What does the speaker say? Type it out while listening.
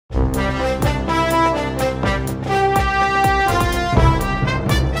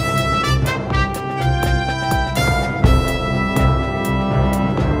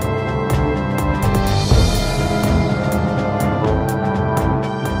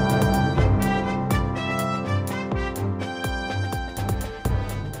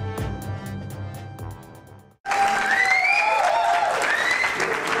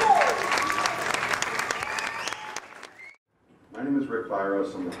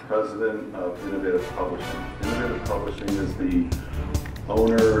president of Innovative Publishing. Innovative Publishing is the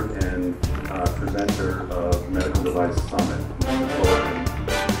owner and presenter of Medical Device Summit, both in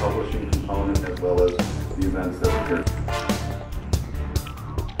the publishing component as well as the events that occur.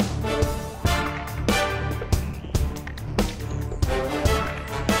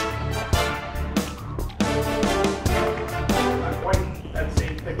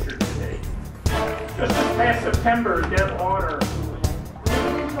 Just this past September, Deb Honor.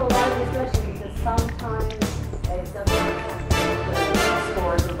 I'm into a lot of discussion because sometimes it doesn't make sense to put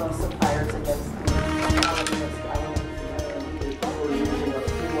scores of those suppliers against We're using us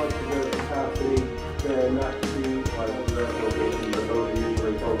too much of their capacity than not to be like the rest location, but those are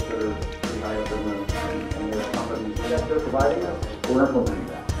usually folks that are pretty high up in their companies that they're providing us. We're implementing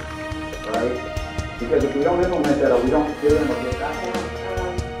that, right? Because if we don't implement that or we don't do it, we'll get back on.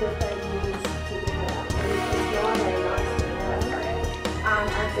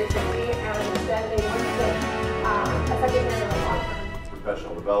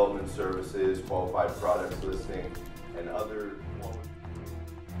 Professional development services, qualified products listing, and other.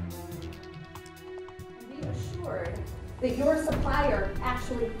 Be assured that your supplier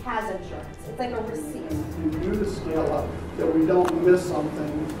actually has insurance. It's like a receipt. We do the scale up, that we don't miss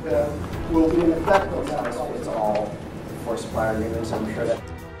something that will be an effect of that. It's all for supplier agreements, I'm sure that.